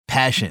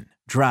Passion,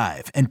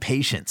 drive, and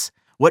patience.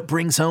 What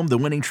brings home the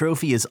winning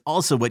trophy is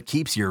also what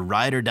keeps your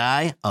ride or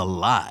die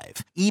alive.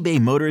 eBay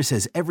Motors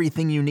has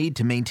everything you need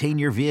to maintain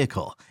your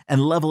vehicle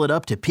and level it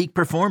up to peak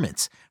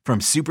performance, from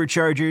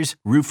superchargers,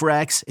 roof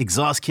racks,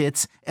 exhaust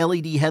kits,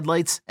 LED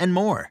headlights, and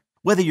more.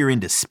 Whether you're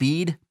into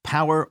speed,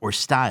 power, or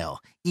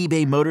style,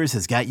 eBay Motors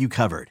has got you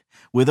covered.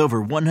 With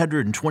over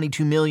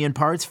 122 million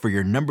parts for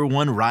your number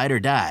one ride or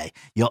die,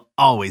 you'll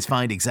always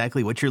find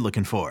exactly what you're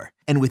looking for.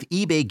 And with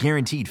eBay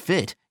Guaranteed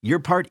Fit, your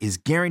part is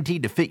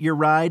guaranteed to fit your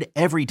ride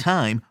every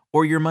time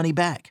or your money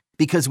back.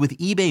 Because with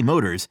eBay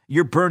Motors,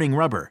 you're burning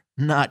rubber,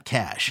 not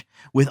cash.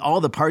 With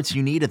all the parts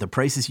you need at the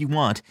prices you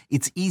want,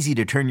 it's easy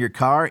to turn your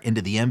car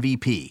into the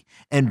MVP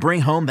and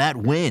bring home that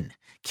win.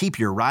 Keep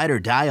your ride or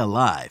die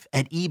alive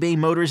at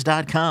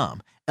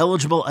ebaymotors.com.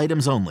 Eligible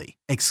items only.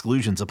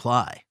 Exclusions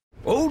apply.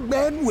 Old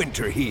Man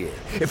Winter here.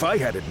 If I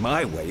had it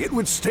my way, it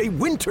would stay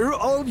winter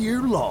all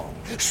year long.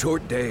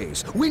 Short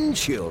days, wind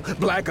chill,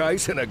 black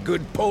ice, and a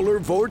good polar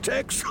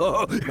vortex.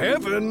 Oh,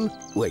 heaven.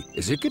 Wait,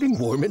 is it getting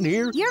warm in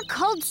here? Your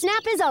cold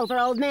snap is over,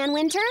 Old Man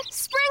Winter.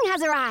 Spring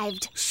has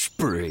arrived.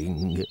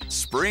 Spring.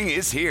 Spring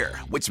is here,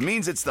 which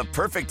means it's the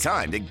perfect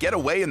time to get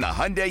away in the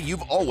Hyundai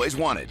you've always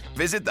wanted.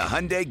 Visit the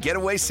Hyundai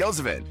Getaway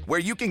Sales Event, where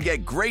you can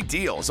get great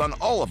deals on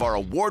all of our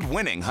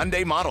award-winning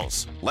Hyundai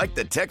models, like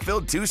the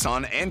tech-filled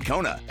Tucson and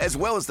Kona, as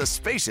well as the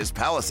spacious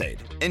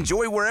Palisade.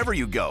 Enjoy wherever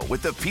you go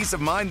with the peace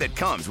of mind that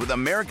comes with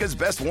America's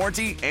best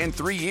warranty and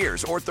 3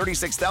 years or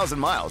 36,000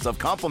 miles of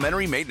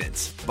complimentary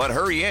maintenance. But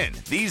hurry in,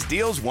 these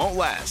deals won't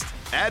last.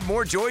 Add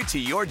more joy to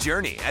your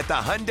journey at the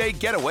Hyundai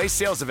Getaway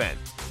Sales Event.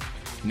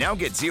 Now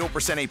get 0%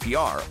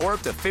 APR or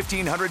up to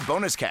 $1,500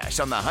 bonus cash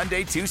on the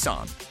Hyundai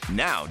Tucson.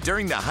 Now,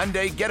 during the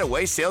Hyundai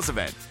Getaway Sales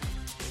Event.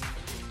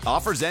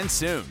 Offers end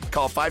soon.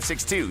 Call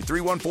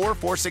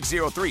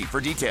 562-314-4603 for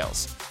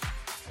details.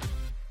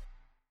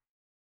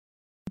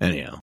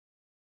 Anyhow,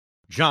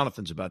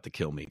 Jonathan's about to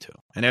kill me too.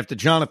 And after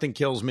Jonathan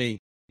kills me,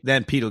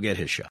 then Pete will get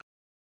his shot.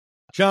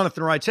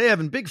 Jonathan writes, hey,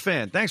 Evan, big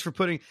fan. Thanks for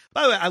putting...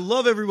 By the way, I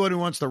love everyone who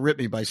wants to rip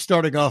me by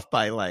starting off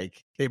by,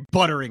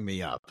 buttering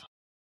me up.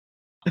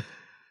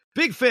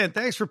 Big fan.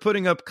 Thanks for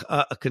putting up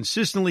a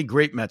consistently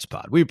great Mets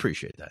pod. We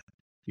appreciate that.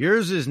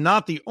 Yours is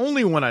not the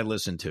only one I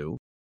listen to,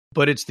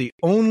 but it's the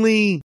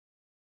only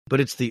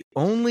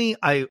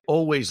I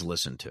always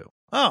listen to.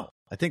 Oh,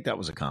 I think that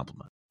was a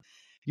compliment.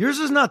 Yours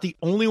is not the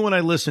only one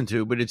I listen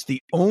to, but it's the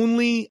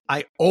only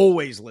I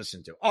always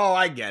listen to. Oh,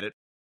 I get it.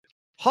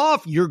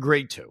 Hoff, you're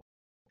great too.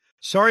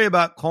 Sorry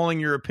about calling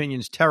your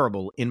opinions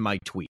terrible in my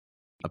tweet.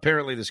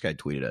 Apparently this guy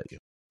tweeted at you.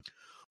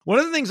 One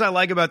of the things I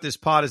like about this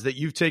pod is that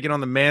you've taken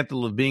on the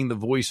mantle of being the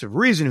voice of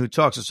reason who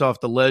talks us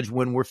off the ledge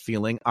when we're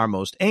feeling our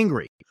most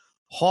angry.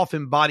 Hoff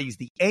embodies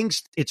the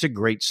angst. It's a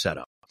great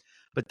setup.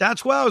 But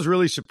that's why I was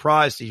really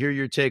surprised to hear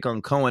your take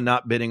on Cohen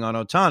not bidding on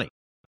Ohtani.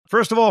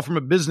 First of all, from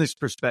a business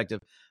perspective,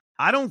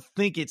 I don't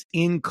think it's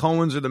in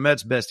Cohen's or the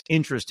Mets' best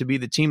interest to be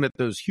the team that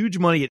throws huge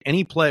money at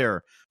any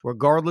player,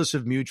 regardless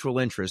of mutual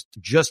interest,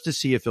 just to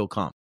see if he'll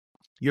come.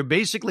 You're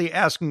basically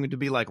asking him to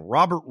be like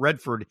Robert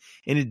Redford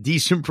in a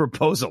decent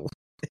proposal.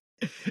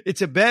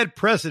 It's a bad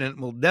precedent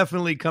and will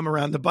definitely come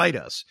around to bite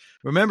us.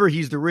 Remember,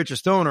 he's the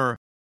richest owner,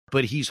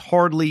 but he's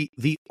hardly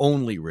the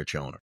only rich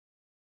owner.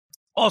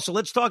 Also,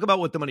 let's talk about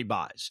what the money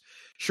buys.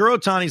 Sure,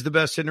 Ohtani's the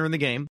best hitter in the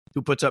game,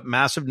 who puts up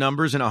massive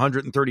numbers in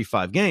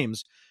 135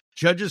 games.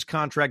 Judge's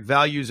contract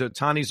values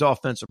Ohtani's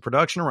offensive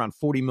production around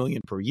 $40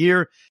 million per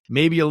year,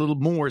 maybe a little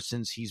more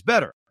since he's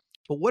better.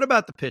 But what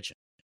about the pitching?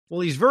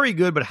 Well, he's very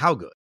good, but how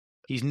good?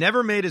 He's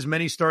never made as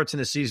many starts in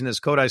a season as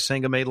Kodai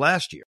Senga made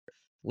last year.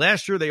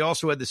 Last year, they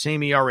also had the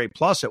same ERA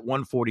plus at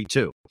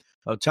 142.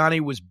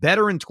 Ohtani was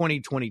better in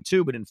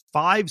 2022, but in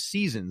 5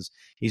 seasons,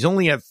 he's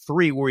only had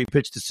 3 where he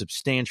pitched a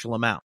substantial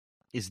amount.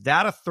 Is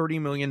that a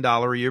 $30 million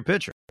a year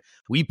pitcher?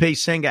 We pay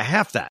Senga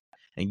half that.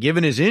 And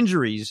given his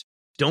injuries,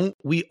 don't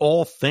we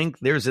all think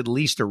there's at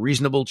least a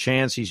reasonable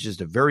chance he's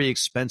just a very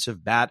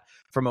expensive bat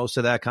for most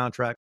of that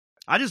contract?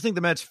 I just think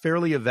the Mets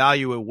fairly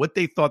evaluate what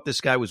they thought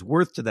this guy was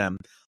worth to them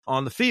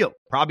on the field.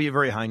 Probably a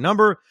very high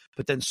number,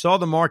 but then saw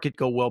the market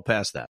go well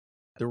past that.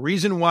 The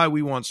reason why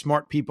we want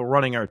smart people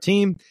running our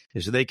team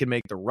is so they can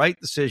make the right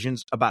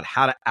decisions about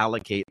how to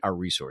allocate our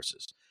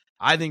resources.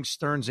 I think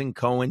Stearns and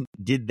Cohen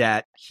did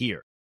that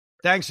here.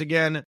 Thanks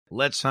again.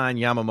 Let's sign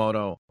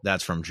Yamamoto.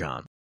 That's from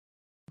John.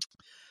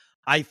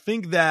 I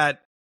think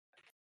that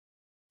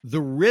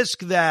the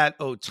risk that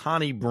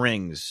Ohtani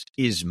brings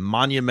is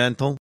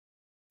monumental,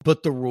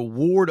 but the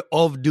reward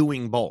of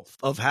doing both,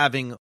 of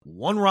having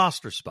one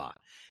roster spot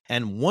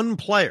and one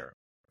player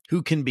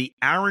who can be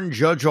Aaron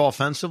Judge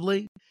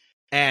offensively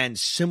and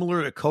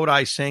similar to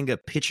Kodai Senga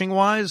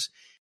pitching-wise,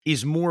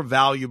 is more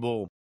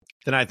valuable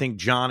than I think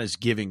John is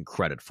giving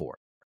credit for.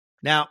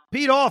 Now,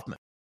 Pete Hoffman,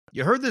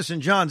 you heard this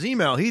in John's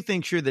email. He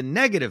thinks you're the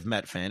negative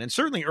Met fan, and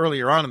certainly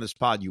earlier on in this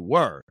pod you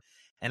were,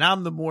 and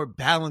I'm the more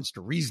balanced,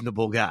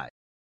 reasonable guy.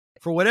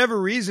 For whatever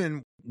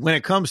reason, when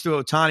it comes to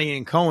Ohtani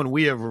and Cohen,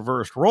 we have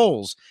reversed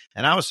roles,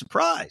 and I was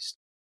surprised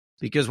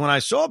because when I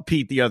saw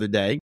Pete the other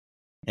day,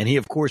 and he,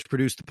 of course,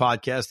 produced the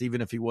podcast even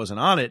if he wasn't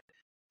on it,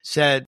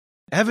 said,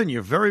 Evan,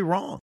 you're very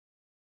wrong.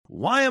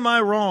 Why am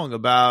I wrong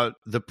about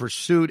the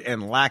pursuit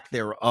and lack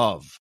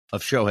thereof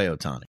of Shohei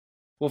Ohtani?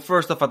 Well,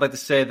 first off, I'd like to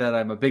say that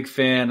I'm a big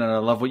fan and I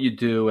love what you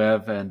do,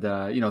 Ev, and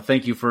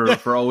thank you for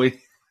always.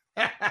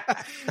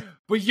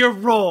 But you're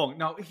wrong.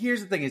 Now,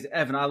 here's the thing: is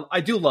Evan, I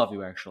do love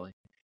you actually.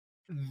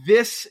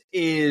 This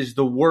is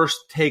the worst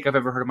take I've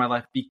ever heard in my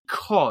life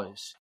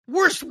because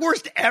worst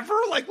ever.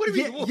 Like, what do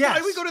you mean? Yes. Why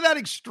do we go to that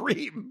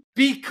extreme?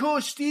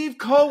 Because Steve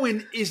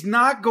Cohen is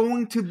not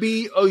going to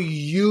be a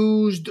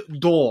used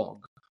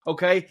dog.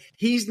 Okay,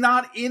 he's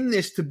not in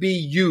this to be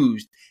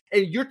used,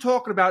 and you're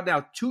talking about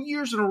now 2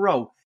 years in a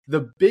row.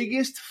 The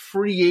biggest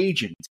free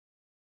agent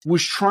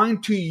was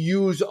trying to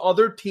use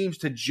other teams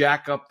to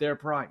jack up their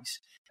price.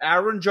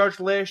 Aaron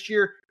Judge last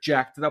year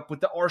jacked it up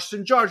with the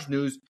Arson Judge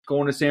news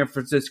going to San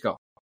Francisco.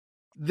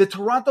 The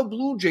Toronto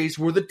Blue Jays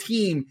were the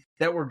team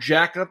that were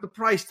jacking up the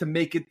price to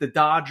make it the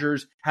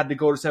Dodgers had to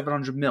go to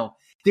 $700 million.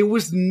 There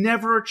was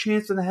never a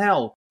chance in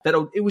hell that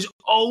it was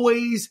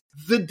always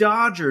the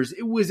Dodgers.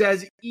 It was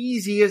as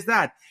easy as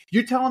that.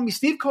 You're telling me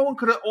Steve Cohen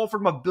could have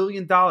offered him $1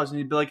 billion and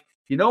he'd be like,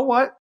 you know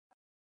what?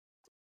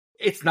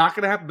 It's not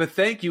going to happen, but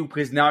thank you,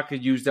 because now I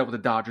could use that with the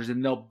Dodgers,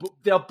 and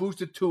they'll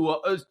boost it to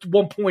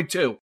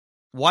 1.2.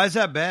 Why is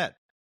that bad?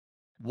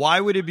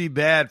 Why would it be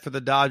bad for the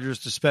Dodgers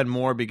to spend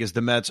more because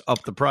the Mets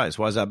up the price?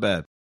 Why is that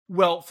bad?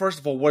 Well, first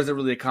of all, what does it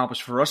really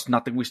accomplish for us?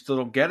 Nothing. We still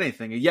don't get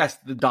anything. And yes,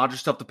 the Dodgers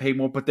still have to pay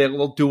more, but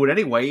they'll do it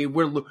anyway.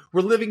 We're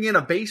living in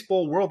a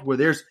baseball world where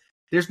there's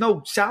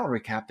no salary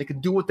cap. They can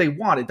do what they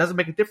want. It doesn't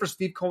make a difference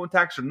Steve Cohen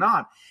tax or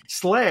not.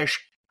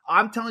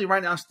 I'm telling you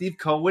right now, Steve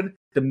Cohen,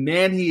 the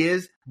man he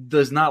is,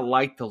 does not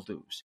like to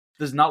lose,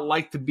 does not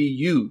like to be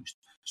used,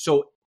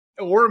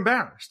 or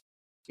embarrassed.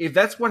 If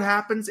that's what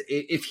happens,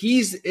 if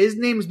his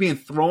name is being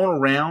thrown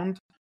around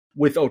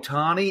with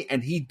Ohtani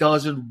and he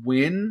doesn't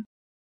win,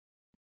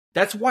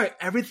 that's why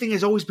everything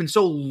has always been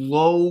so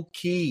low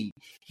key.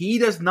 He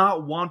does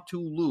not want to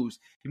lose.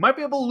 He might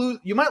be able to lose.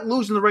 You might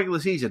lose in the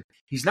regular season.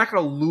 He's not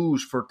going to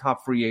lose for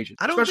top free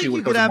agents. I don't think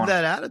you could have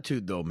that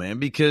attitude, though, man,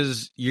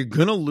 because you're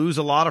going to lose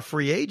a lot of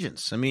free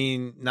agents. I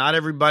mean, not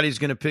everybody's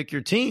going to pick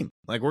your team.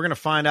 Like, we're going to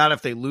find out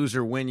if they lose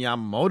or win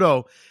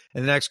Yamamoto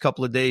in the next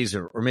couple of days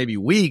or maybe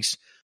weeks.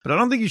 But I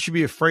don't think you should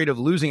be afraid of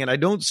losing. And I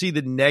don't see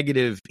the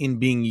negative in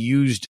being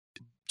used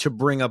to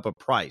bring up a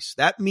price.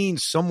 That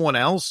means someone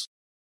else,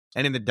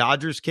 and in the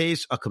Dodgers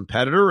case, a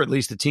competitor, or at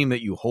least a team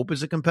that you hope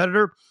is a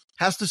competitor,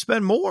 has to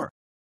spend more.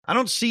 I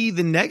don't see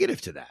the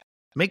negative to that.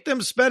 Make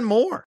them spend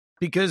more,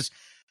 because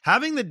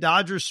having the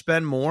Dodgers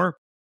spend more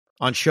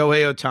on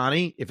Shohei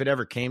Ohtani, if it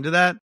ever came to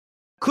that,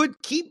 could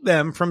keep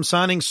them from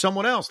signing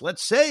someone else.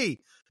 Let's say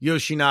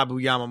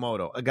Yoshinobu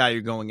Yamamoto, a guy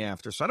you're going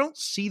after. So I don't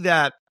see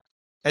that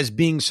as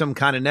being some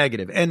kind of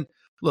negative. And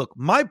look,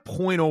 my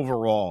point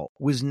overall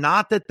was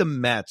not that the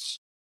Mets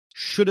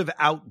should have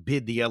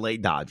outbid the LA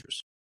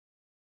Dodgers.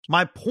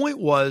 My point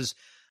was,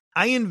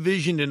 I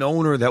envisioned an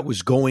owner that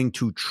was going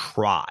to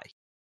try,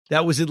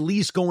 that was at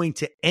least going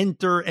to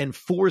enter and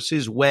force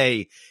his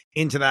way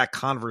into that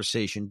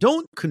conversation.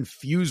 Don't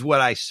confuse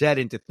what I said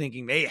into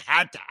thinking they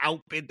had to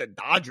outbid the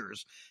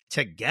Dodgers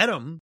to get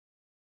him.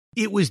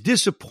 It was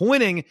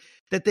disappointing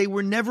that they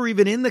were never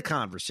even in the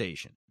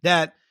conversation.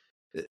 That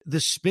the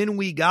spin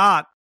we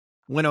got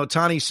when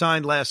Ohtani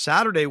signed last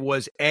Saturday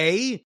was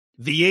A,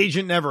 the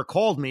agent never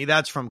called me.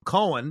 That's from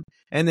Cohen.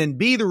 And then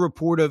B, the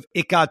report of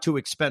it got too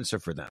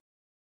expensive for them.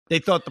 They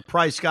thought the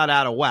price got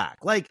out of whack.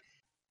 Like,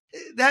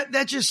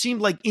 that just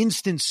seemed like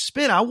instant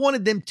spin. I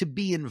wanted them to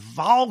be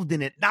involved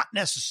in it, not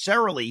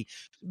necessarily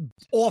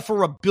offer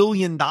 $1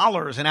 billion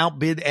and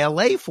outbid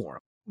LA for him.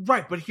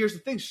 Right, but here's the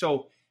thing.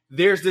 So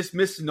there's this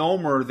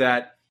misnomer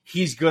that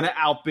he's going to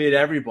outbid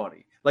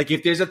everybody. Like,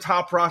 if there's a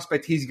top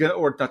prospect,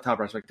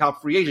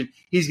 top free agent,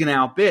 he's going to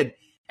outbid.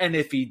 And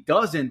if he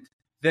doesn't,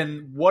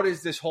 then what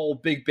is this whole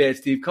big bad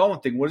Steve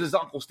Cohen thing? What is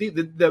Uncle Steve?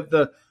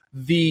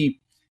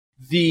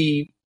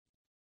 The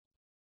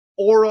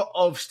aura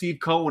of Steve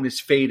Cohen is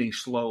fading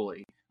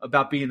slowly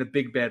about being a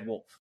big bad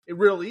wolf. It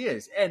really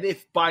is. And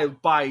if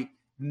by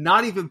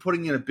not even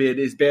putting in a bid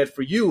is bad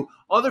for you,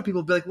 other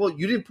people will be like, well,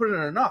 you didn't put in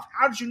enough.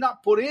 How did you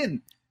not put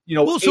in,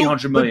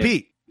 $800 million? But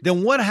Pete,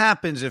 then what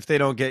happens if they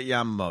don't get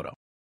Yamamoto?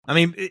 I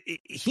mean,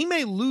 he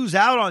may lose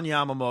out on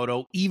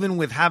Yamamoto even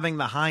with having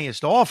the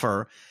highest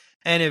offer.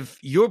 And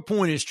if your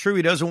point is true,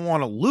 he doesn't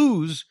want to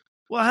lose,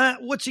 well,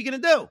 what's he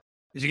going to do?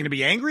 Is he going to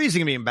be angry? Is he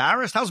going to be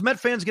embarrassed? How's Met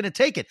fans going to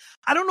take it?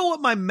 I don't know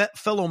what my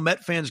fellow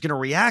Met fans going to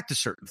react to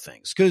certain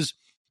things, because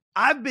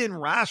I've been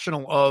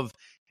rational of,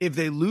 if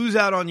they lose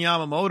out on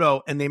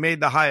Yamamoto and they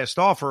made the highest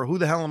offer, who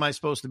the hell am I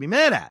supposed to be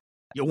mad at?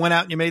 You went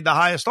out and you made the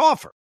highest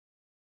offer.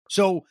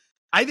 So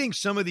I think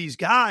some of these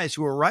guys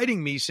who are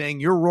writing me saying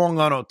you're wrong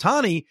on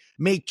Ohtani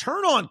may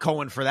turn on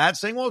Cohen for that,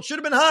 saying, well, it should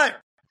have been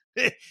higher.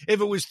 If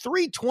it was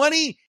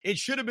 320, it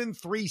should have been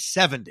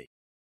 370.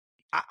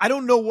 I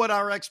don't know what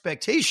our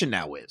expectation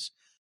now is.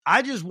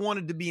 I just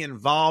wanted to be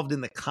involved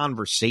in the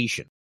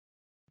conversation.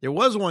 There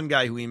was one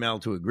guy who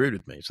emailed who agreed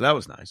with me, so that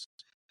was nice.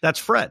 That's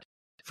Fred.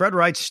 Fred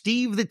writes,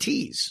 Steve the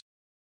Tease.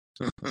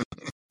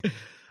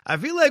 I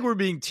feel like we're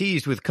being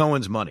teased with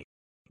Cohen's money.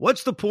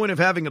 What's the point of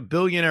having a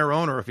billionaire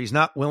owner if he's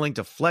not willing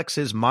to flex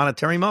his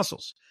monetary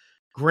muscles?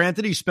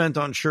 Granted, he spent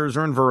on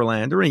Scherzer and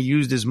Verlander, and he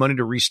used his money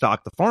to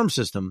restock the farm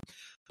system,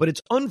 but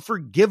it's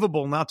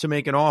unforgivable not to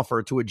make an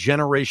offer to a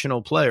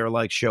generational player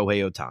like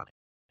Shohei Ohtani.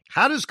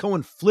 How does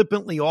Cohen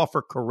flippantly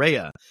offer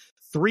Correa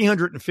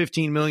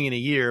 $315 million a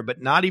year,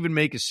 but not even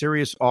make a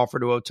serious offer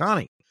to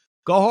Ohtani?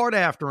 Go hard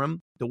after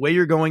him the way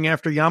you're going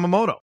after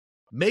Yamamoto.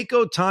 Make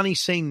Ohtani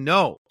say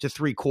no to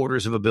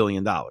 $750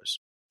 million.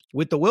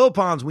 With the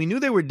Wilpons, we knew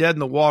they were dead in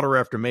the water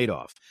after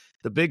Madoff.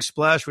 The big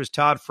splash was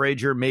Todd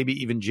Frazier, maybe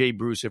even Jay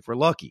Bruce if we're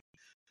lucky.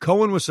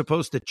 Cohen was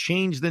supposed to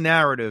change the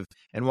narrative,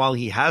 and while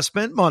he has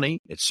spent money,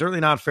 it's certainly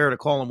not fair to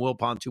call him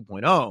Wilpon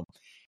 2.0.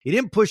 He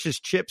didn't push his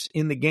chips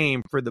in the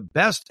game for the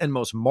best and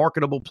most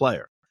marketable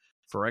player.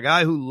 For a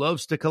guy who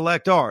loves to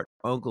collect art,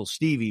 Uncle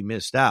Stevie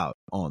missed out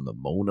on the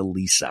Mona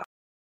Lisa.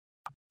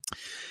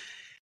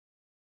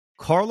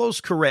 Carlos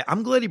Correa.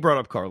 I'm glad he brought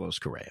up Carlos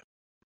Correa.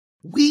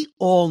 We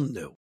all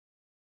knew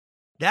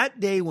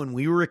that day when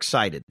we were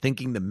excited,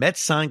 thinking the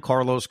Mets signed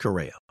Carlos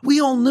Correa.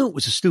 We all knew it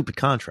was a stupid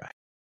contract.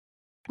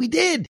 We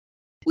did.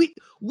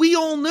 We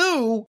all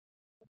knew.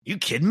 You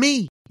kidding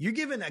me? You're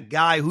giving a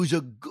guy who's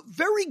a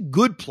very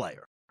good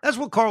player. That's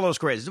what Carlos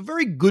Correa is. He's a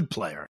very good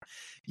player.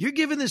 You're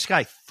giving this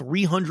guy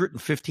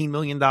 $315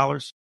 million.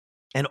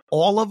 And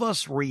all of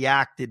us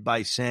reacted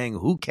by saying,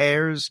 who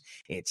cares?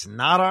 It's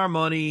not our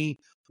money.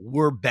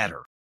 We're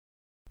better.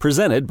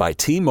 Presented by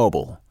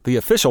T-Mobile, the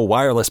official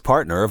wireless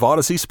partner of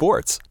Odyssey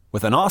Sports.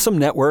 With an awesome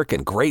network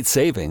and great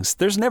savings,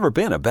 there's never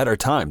been a better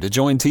time to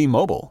join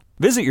T-Mobile.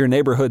 Visit your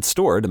neighborhood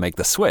store to make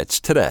the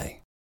switch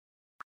today.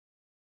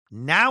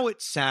 Now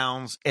it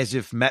sounds as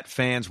if Met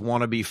fans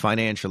want to be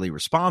financially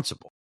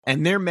responsible.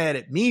 And they're mad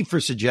at me for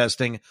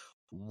suggesting,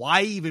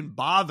 why even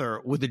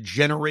bother with a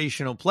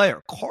generational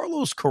player?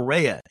 Carlos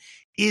Correa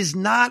is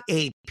not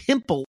a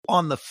pimple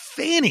on the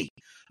fanny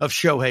of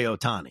Shohei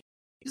Ohtani.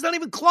 He's not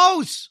even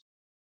close.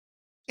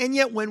 And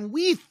yet when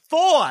we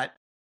thought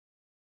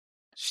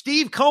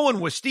Steve Cohen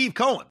was Steve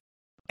Cohen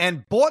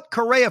and bought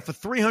Correa for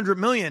 $300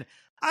 million,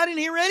 I didn't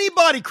hear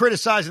anybody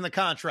criticizing the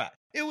contract.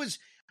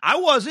 I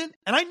wasn't,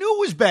 and I knew it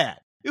was bad.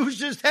 It was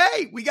just,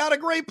 hey, we got a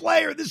great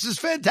player. This is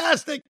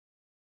fantastic.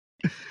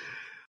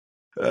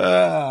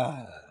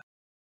 By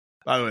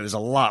the way, there's a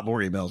lot more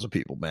emails of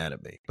people mad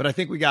at me, but I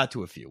think we got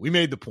to a few. We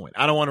made the point.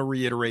 I don't want to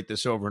reiterate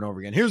this over and over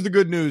again. Here's the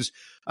good news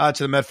to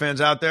the Met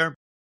fans out there.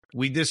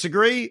 We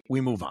disagree.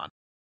 We move on.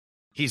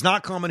 He's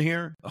not coming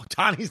here.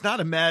 Ohtani's not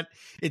a Met.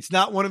 It's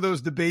not one of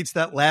those debates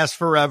that last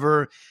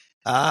forever.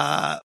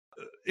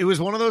 It was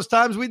one of those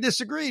times we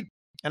disagreed.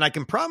 And I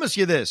can promise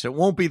you this, it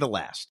won't be the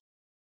last.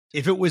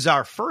 If it was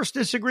our first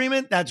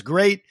disagreement, that's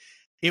great.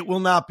 It will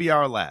not be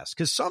our last.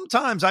 Because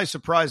sometimes I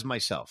surprise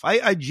myself.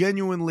 I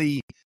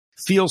genuinely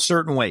feel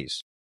certain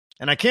ways.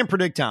 And I can't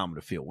predict how I'm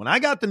going to feel. When I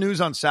got the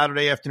news on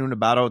Saturday afternoon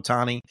about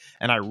Ohtani,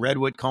 and I read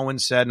what Cohen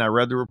said, and I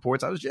read the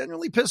reports, I was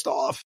genuinely pissed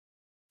off.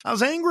 I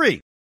was angry.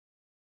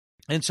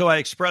 And so I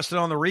expressed it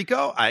on the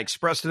Rico, I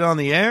expressed it on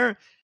the air,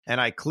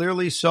 and I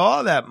clearly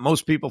saw that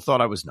most people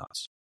thought I was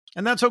nuts.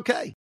 And that's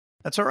okay.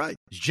 That's all right.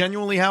 It's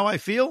genuinely how I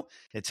feel.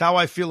 It's how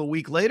I feel a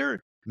week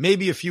later.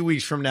 Maybe a few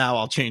weeks from now,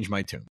 I'll change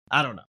my tune.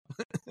 I don't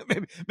know.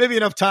 maybe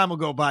enough time will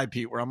go by,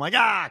 Pete, where I'm like,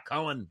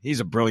 Cohen,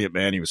 he's a brilliant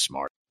man. He was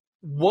smart.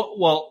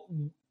 Well,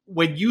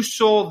 when you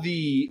saw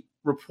the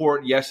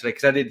report yesterday,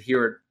 because I didn't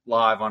hear it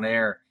live on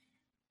air,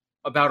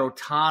 about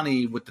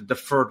Ohtani with the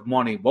deferred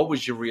money, what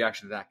was your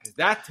reaction to that? Because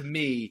that, to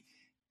me,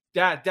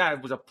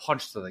 that was a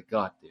punch to the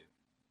gut, dude.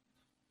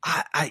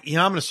 I'm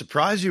going to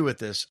surprise you with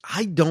this.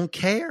 I don't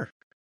care.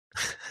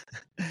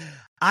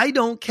 I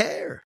don't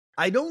care.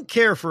 I don't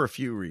care for a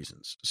few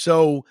reasons.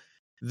 So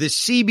the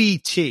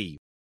CBT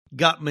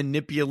got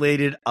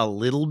manipulated a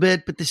little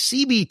bit, but the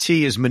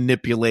CBT is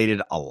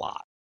manipulated a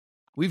lot.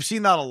 We've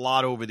seen that a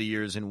lot over the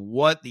years in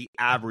what the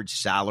average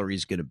salary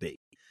is going to be.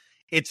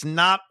 It's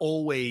not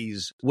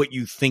always what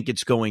you think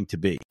it's going to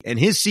be. And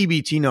his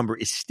CBT number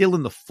is still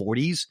in the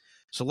 40s.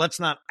 So let's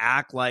not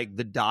act like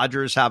the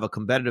Dodgers have a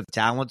competitive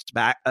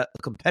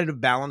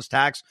balance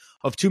tax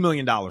of $2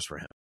 million for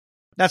him.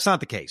 That's not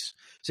the case.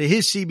 So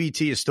his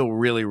CBT is still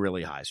really,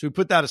 really high. So we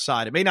put that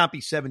aside. It may not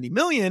be $70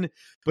 million,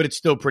 but it's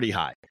still pretty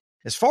high.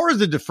 As far as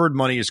the deferred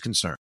money is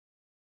concerned,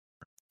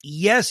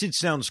 yes, it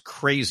sounds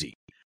crazy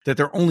that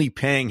they're only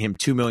paying him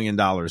 $2 million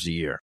a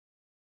year.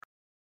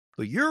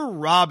 But you're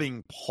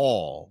robbing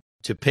Paul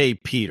to pay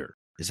Peter.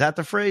 Is that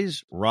the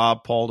phrase?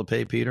 Rob Paul to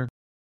pay Peter?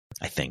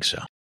 I think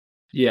so.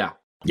 Yeah.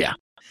 Yeah.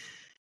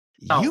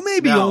 You may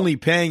be only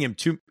paying him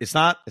two. It's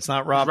not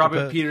Rob.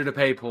 Robbing Peter to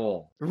pay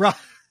Paul. Right.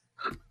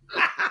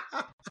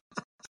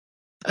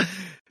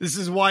 This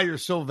is why you're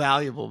so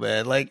valuable,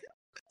 man. Like,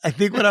 I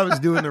think when I was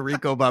doing the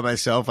Rico by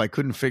myself, I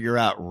couldn't figure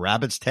out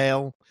rabbit's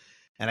tail.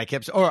 And I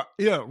kept,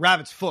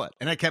 rabbit's foot.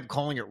 And I kept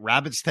calling it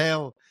rabbit's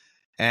tail.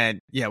 And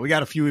yeah, we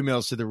got a few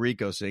emails to the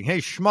Rico saying, hey,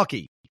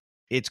 Schmucky,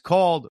 it's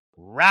called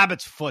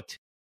rabbit's foot,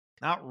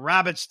 not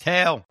rabbit's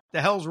tail.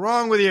 The hell's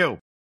wrong with you?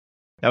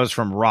 That was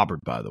from Robert,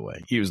 by the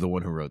way. He was the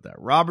one who wrote that.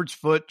 Robert's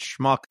foot,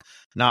 schmuck,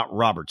 not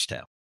Robert's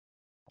tail.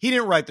 He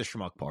didn't write the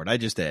schmuck part. I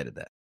just added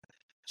that.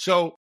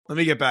 So let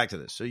me get back to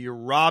this. So you're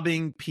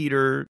robbing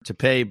Peter to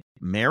pay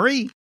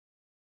Mary?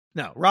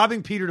 No,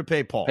 robbing Peter to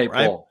pay Paul,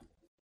 right? Paul.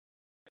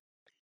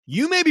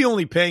 You may be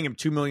only paying him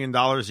 $2 million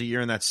a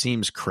year, and that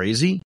seems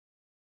crazy.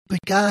 But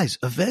guys,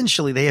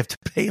 eventually they have to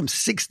pay him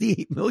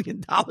 $68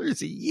 million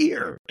a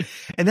year.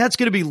 And that's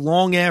going to be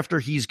long after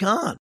he's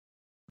gone.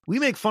 We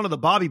make fun of the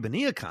Bobby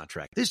Bonilla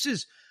contract. This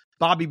is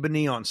Bobby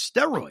Bonilla on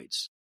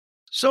steroids.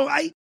 So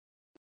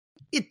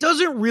it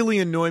doesn't really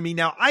annoy me.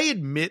 Now, I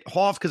admit,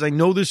 Hoff, because I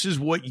know this is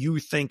what you're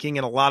thinking,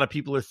 and a lot of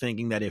people are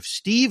thinking that if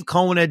Steve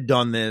Cohen had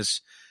done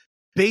this,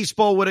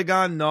 baseball would have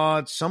gone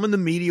nuts. Some in the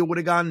media would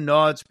have gone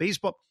nuts.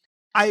 Baseball,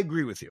 I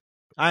agree with you.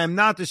 I am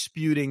not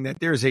disputing that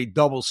there's a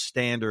double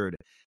standard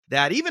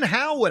that even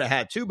Hal would have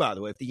had too, by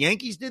the way. If the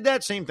Yankees did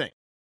that, same thing.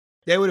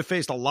 They would have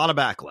faced a lot of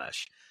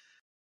backlash.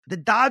 The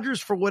Dodgers,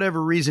 for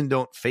whatever reason,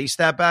 don't face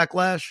that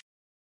backlash.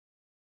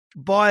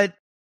 But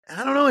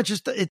I don't know.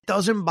 It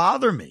doesn't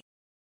bother me.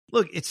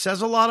 Look, it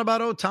says a lot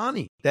about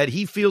Ohtani that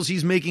he feels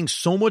he's making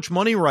so much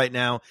money right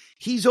now.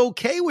 He's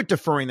okay with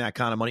deferring that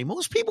kind of money.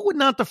 Most people would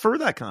not defer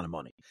that kind of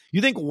money.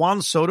 You think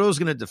Juan Soto is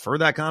going to defer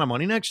that kind of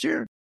money next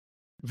year?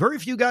 Very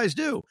few guys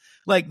do.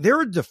 Like, there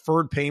are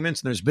deferred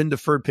payments, and there's been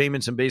deferred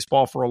payments in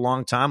baseball for a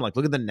long time. Like,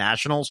 look at the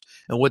Nationals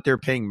and what they're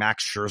paying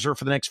Max Scherzer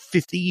for the next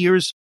 50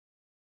 years.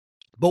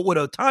 But what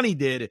Ohtani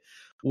did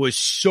was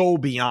so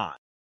beyond.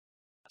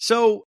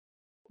 So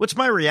what's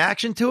my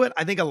reaction to it?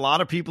 I think a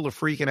lot of people are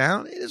freaking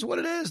out. It is what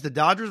it is. The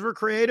Dodgers were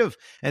creative,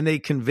 and they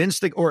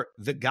convinced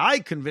the guy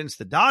convinced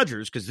the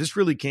Dodgers, because this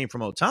really came from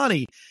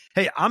Ohtani,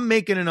 hey, I'm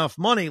making enough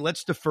money,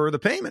 let's defer the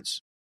payments.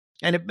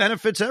 And it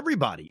benefits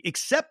everybody,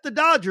 except the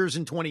Dodgers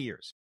in 20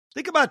 years.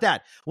 Think about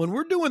that. When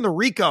we're doing the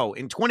RICO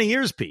in 20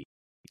 years, Pete,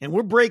 and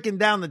we're breaking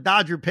down the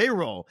Dodger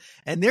payroll,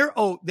 and they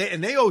owe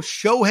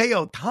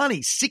Shohei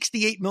Ohtani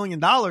 $68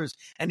 million,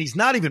 and he's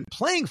not even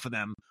playing for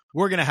them,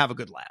 we're going to have a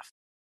good laugh.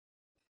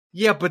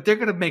 Yeah, but they're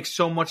going to make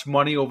so much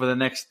money over the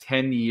next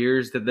 10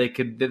 years that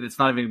it's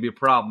not even going to be a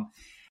problem.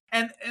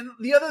 And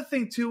the other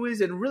thing, too,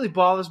 is it really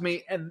bothers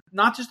me, and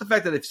not just the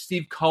fact that if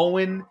Steve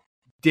Cohen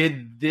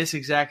did this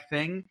exact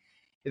thing,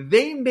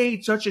 they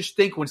made such a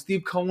stink when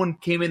Steve Cohen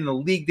came in the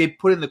league. They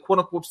put in the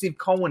quote-unquote Steve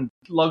Cohen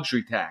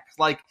luxury tax.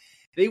 Like,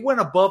 they went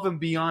above and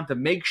beyond to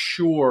make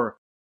sure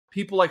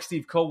people like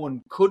Steve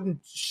Cohen couldn't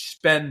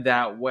spend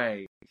that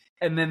way.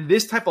 And then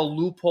this type of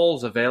loophole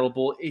is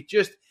available.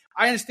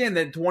 I understand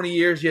that in 20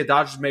 years, yeah,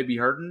 Dodgers may be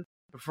hurting.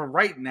 But for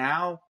right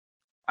now,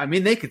 I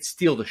mean, they could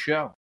steal the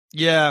show.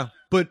 Yeah,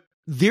 but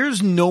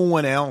there's no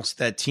one else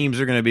that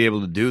teams are going to be able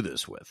to do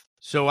this with.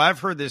 So I've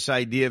heard this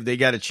idea of they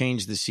got to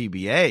change the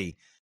CBA.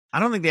 I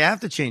don't think they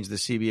have to change the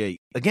CBA.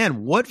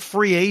 Again, what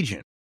free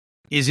agent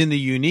is in the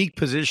unique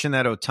position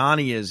that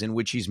Ohtani is, in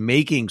which he's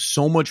making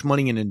so much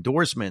money in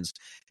endorsements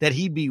that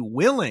he'd be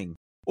willing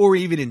or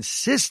even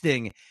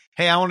insisting,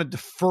 hey, I want to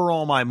defer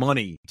all my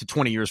money to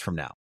 20 years from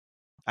now?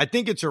 I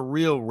think it's a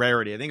real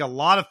rarity. I think a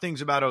lot of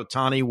things about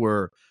Ohtani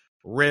were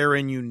rare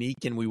and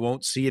unique, and we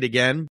won't see it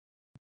again.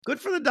 Good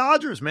for the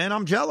Dodgers, man.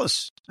 I'm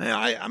jealous.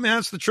 I mean,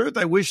 that's the truth.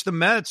 I wish the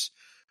Mets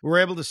were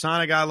able to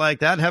sign a guy like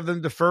that, have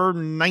them defer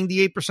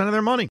 98% of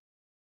their money.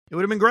 It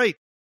would have been great.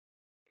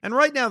 And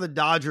right now, the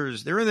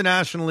Dodgers, they're in the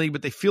National League,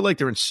 but they feel like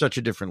they're in such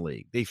a different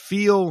league. They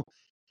feel,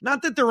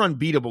 not that they're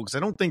unbeatable, because I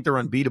don't think they're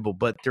unbeatable,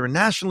 but they're a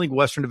National League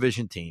Western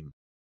Division team.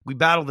 We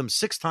battle them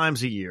 6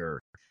 times a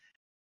year.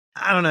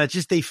 I don't know. It's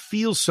just they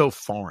feel so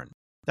foreign.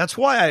 That's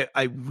why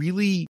I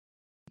really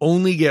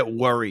only get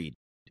worried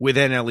with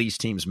NL East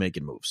teams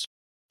making moves.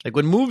 Like,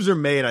 when moves are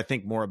made, I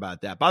think more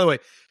about that. By the way,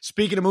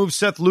 speaking of moves,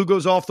 Seth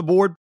Lugo's off the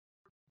board.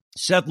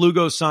 Seth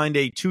Lugo signed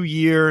a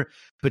 2-year,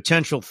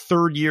 potential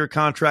 3rd-year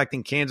contract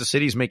in Kansas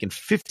City. He's making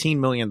 $15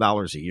 million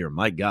a year.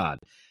 My God.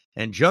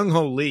 And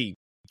Jung-Ho Lee,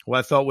 who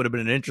I thought would have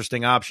been an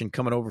interesting option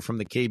coming over from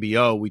the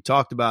KBO. We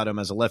talked about him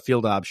as a left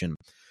field option.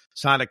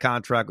 Signed a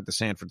contract with the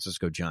San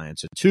Francisco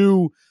Giants. So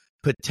 2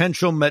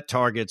 potential Met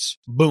targets,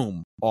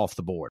 boom, off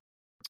the board.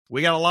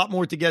 We got a lot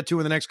more to get to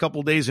in the next couple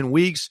of days and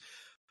weeks.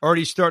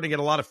 Already starting to get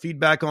a lot of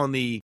feedback on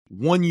the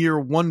 1-year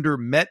wonder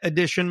Met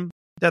edition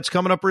that's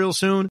coming up real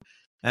soon.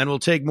 And we'll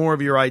take more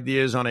of your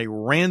ideas on a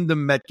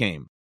random Met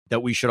game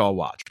that we should all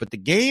watch. But the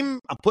game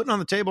I'm putting on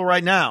the table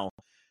right now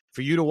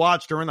for you to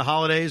watch during the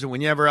holidays and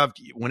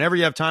whenever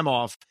you have time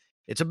off,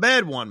 it's a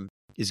bad one,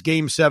 is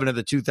Game 7 of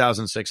the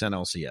 2006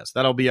 NLCS.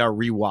 That'll be our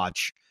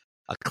rewatch,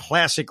 a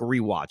classic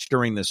rewatch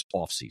during this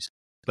offseason.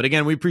 But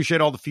again, we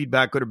appreciate all the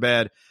feedback, good or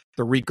bad.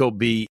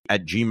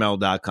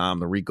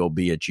 TheRicoB@gmail.com,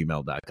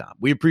 TheRicoB@gmail.com.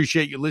 We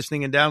appreciate you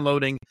listening and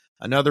downloading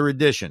another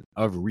edition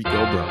of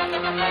Rico Bro.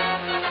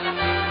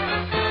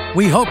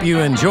 We hope you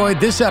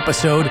enjoyed this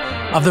episode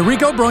of the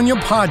Rico Brogna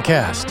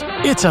podcast.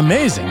 It's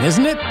amazing,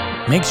 isn't it?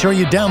 Make sure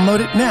you download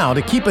it now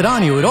to keep it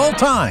on you at all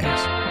times.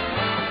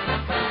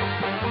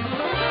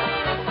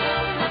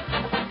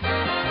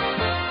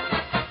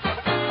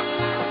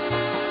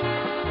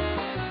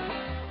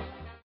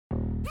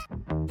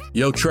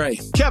 Yo, Trey.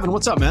 Kevin,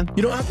 what's up, man?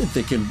 You know, I've been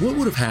thinking, what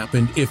would have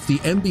happened if the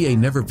NBA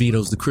never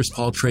vetoes the Chris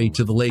Paul trade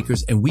to the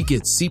Lakers and we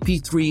get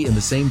CP3 in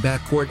the same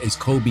backcourt as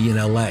Kobe in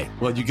LA?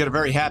 Well, you get a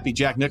very happy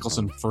Jack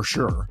Nicholson for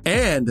sure.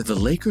 And the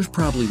Lakers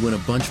probably win a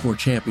bunch more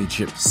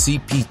championships.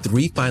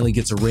 CP3 finally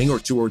gets a ring or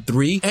 2 or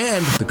 3,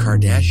 and the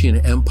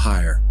Kardashian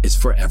empire is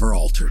forever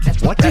altered.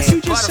 What did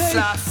you just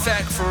say?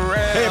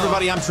 Hey,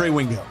 everybody, I'm Trey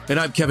Wingo. And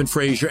I'm Kevin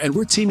Frazier, and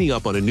we're teaming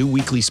up on a new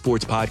weekly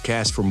sports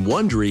podcast from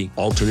Wondery,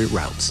 Alternate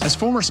Routes. As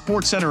former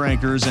Sports Center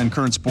anchors and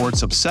current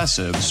sports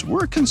obsessives,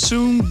 we're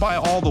consumed by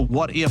all the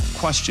what-if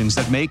questions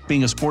that make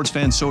being a sports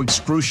fan so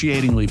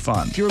excruciatingly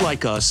fun. If you're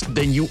like us,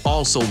 then you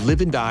also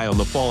live and die on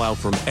the fallout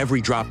from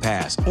every drop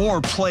pass. Or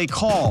play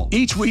call.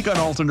 Each week on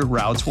Alternate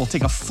Routes, we'll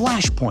take a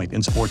flashpoint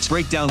in sports,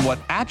 break down what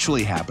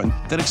actually happened,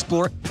 then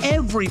explore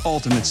every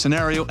alternate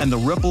scenario and the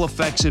ripple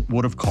effects it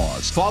would have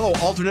caused. Follow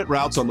Alternate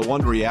Routes on the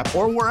Wondery app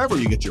or wherever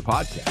you get your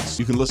podcasts.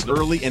 You can listen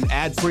early and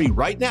ad-free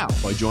right now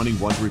by joining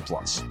Wondery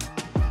Plus.